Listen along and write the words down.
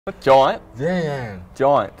What giant? Jan.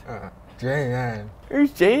 Giant. Jan.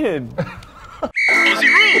 Who's Jan? Aussie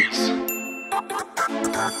rules!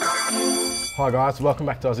 Hi guys, welcome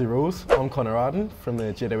back to Aussie Rules. I'm Connor Idun from the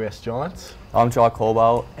GWS Giants. I'm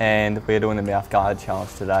Caldwell and we're doing the mouth guard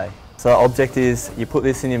challenge today. So the object is you put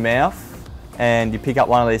this in your mouth and you pick up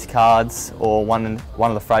one of these cards or one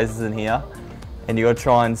of the phrases in here and you got to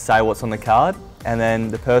try and say what's on the card, and then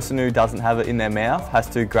the person who doesn't have it in their mouth has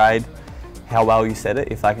to grade how well you said it,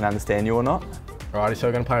 if they can understand you or not. Alrighty, so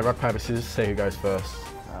we're going to play rock, paper, scissors, see who goes first.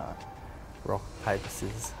 Rock, paper,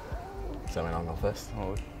 scissors. Does that mean I'm going first?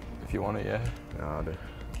 Oh, if you want it, yeah. No, I'll do.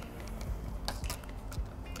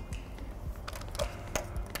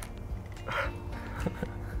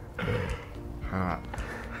 Alright.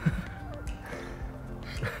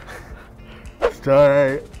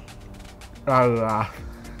 Story.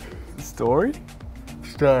 Story?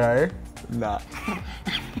 Story. Nah.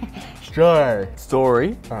 Story.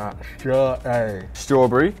 Story. Story.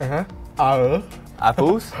 Strawberry. Oh.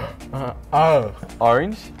 Apples. Oh.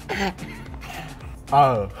 Orange.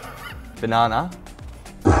 Oh. Banana.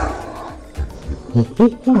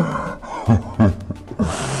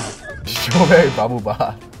 Strawberry bubble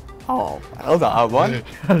bar. Oh, that was a hard one.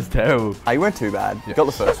 That was terrible. Oh, you weren't too bad. You got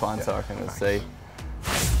the first one, so I can see.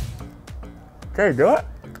 Can you do it?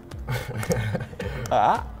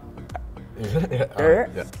 Yeah.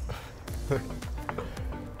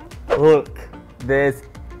 Look, there's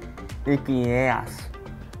Mickey Mouse.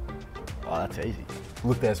 Oh, that's easy.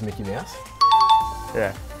 Look, there's Mickey Mouse.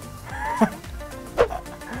 Yeah.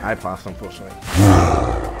 I passed, unfortunately.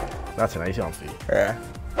 That's an easy one for you. Yeah.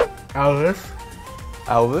 Elvis.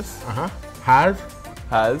 Elvis Has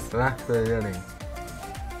has left the inning.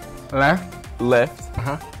 left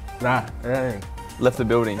Left the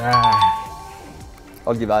building. Ah.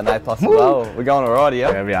 I'll give that an A+ as well. We're going alright here.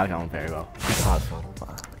 Yeah, we are going very well. It's hard fun.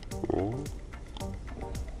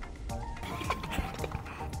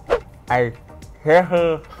 I hear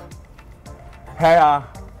her. Yeah.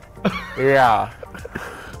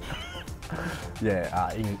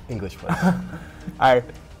 Yeah, English, please. I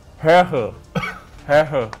hear her.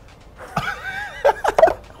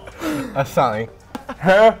 That's something.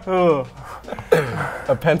 Hear her.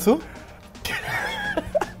 A pencil?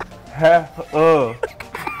 Hear her.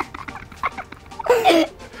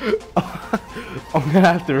 I'm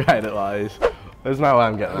gonna have to rate it like this. There's no way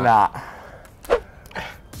I'm getting that. Nah.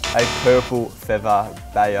 A purple feather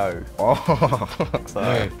bayo. Oh,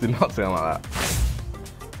 So, did not sound like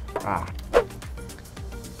that.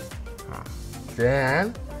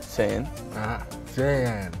 Jan. Sand.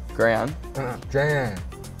 Jan. Ground. Jan.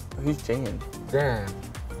 Who's Jan? Jan.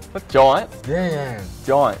 What giant? Jan.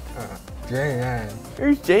 Giant. Jan.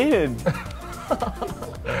 Who's Jan?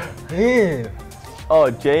 Jan. Oh,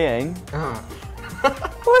 Jan.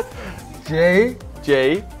 What? J.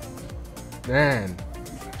 G. Man.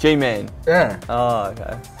 G-man. Yeah. Oh,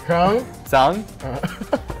 okay. Come. Sun.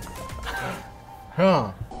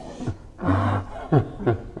 Come.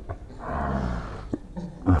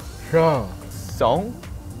 Come. Song.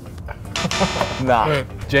 Nah.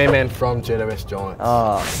 J-Man from GWS Giants.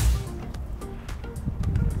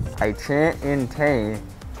 I chant in team.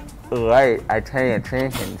 Right, I chant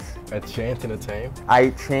champions. A chant in a team.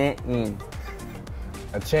 I chant in.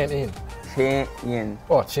 A chant in. Chant in.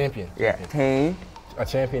 Oh, champion. Yeah. Team. A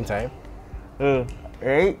champion team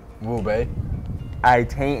Right. will be. I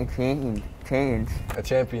chant champions. A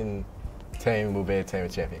champion team will be a team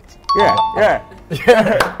of champions. Yeah, yeah.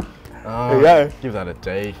 Yeah. Yeah. Give that a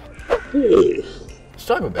D.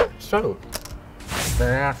 Struggled there. Struggled. The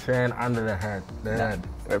mouse ran under the head. The head.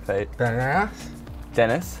 Repeat. The mouse.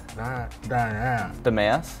 Dennis. The mouse. The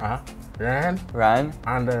mouse. Ran Ran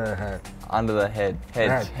under the head. under the hedge.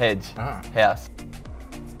 Hedge. House.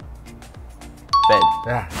 Bed.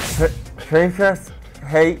 Yeah. Princess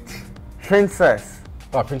hates princess.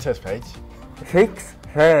 Oh, Princess Peach. 6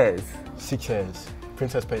 hairs. 6 hairs.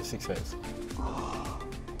 Princess Peach, 6 hairs.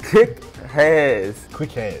 Kick hairs.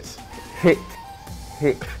 Quick hairs. Hit.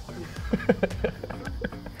 Hit.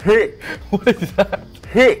 Hit. What is that?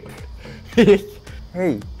 Hick. Hick.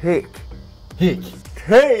 Hey. Hick. Hick.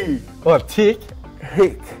 Hey. Oh, tick.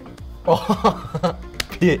 Hick. Oh,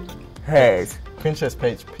 pick. Hairs. Princess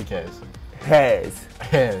Peach, pick hairs. Hairs.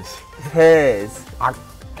 Hairs. Hairs.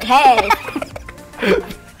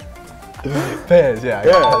 Pears, yeah.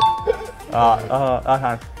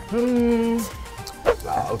 Okay.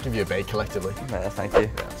 I'll give you a B collectively. No, thank you.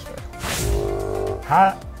 Yeah, that's fair.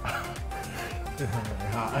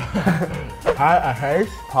 A haze.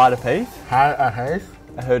 Pie to piece. A haze.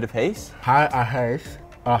 I heard a piece. A haze.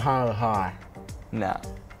 A high. Nah.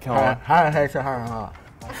 Come on. A haze. A high.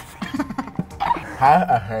 Have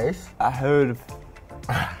a piece. I heard of.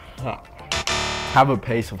 Have a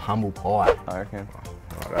piece of humble pie. I reckon.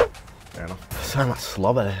 Alright, fair enough. So much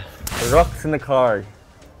slobber there. Rocks in the car.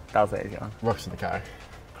 That was the easy one. Rocks in the car.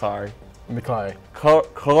 Car. In the car. Car.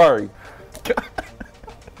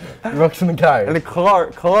 Rocks in the car. In the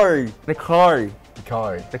car. The car. The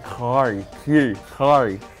car. The car. Here.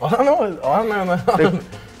 Car. I don't know. I don't know.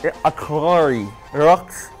 A car.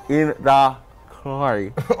 Rocks in the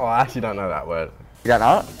car. Oh, I actually don't know that word. You don't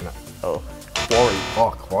know it? No. Oh. Quarry.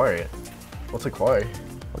 Oh, quarry. What's a quarry?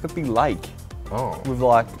 Like a big lake Oh. with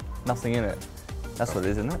like nothing in it. That's what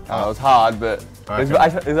it is, isn't it? It was hard, but it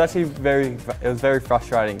was actually very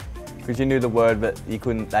frustrating because you knew the word, but they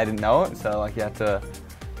didn't know it. So like you had to,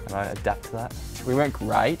 adapt to that. We weren't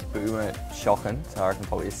great, but we weren't shocking. So I reckon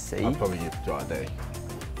probably a C. I'll probably give you a D.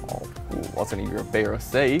 Oh, wasn't either a B or a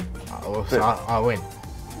C. I win.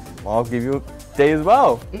 I'll give you a D as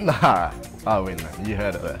well. Nah, I win then. You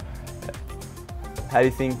heard it there. How do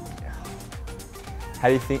you think?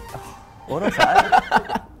 What did I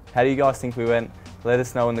say? How do you guys think we went? Let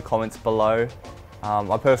us know in the comments below.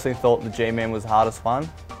 I personally thought the G-Man was the hardest one.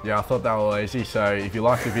 Yeah, I thought that was easy. So if you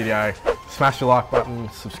liked the video, smash the like button,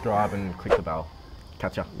 subscribe, and click the bell.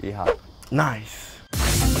 Catch ya. Yeah. Nice.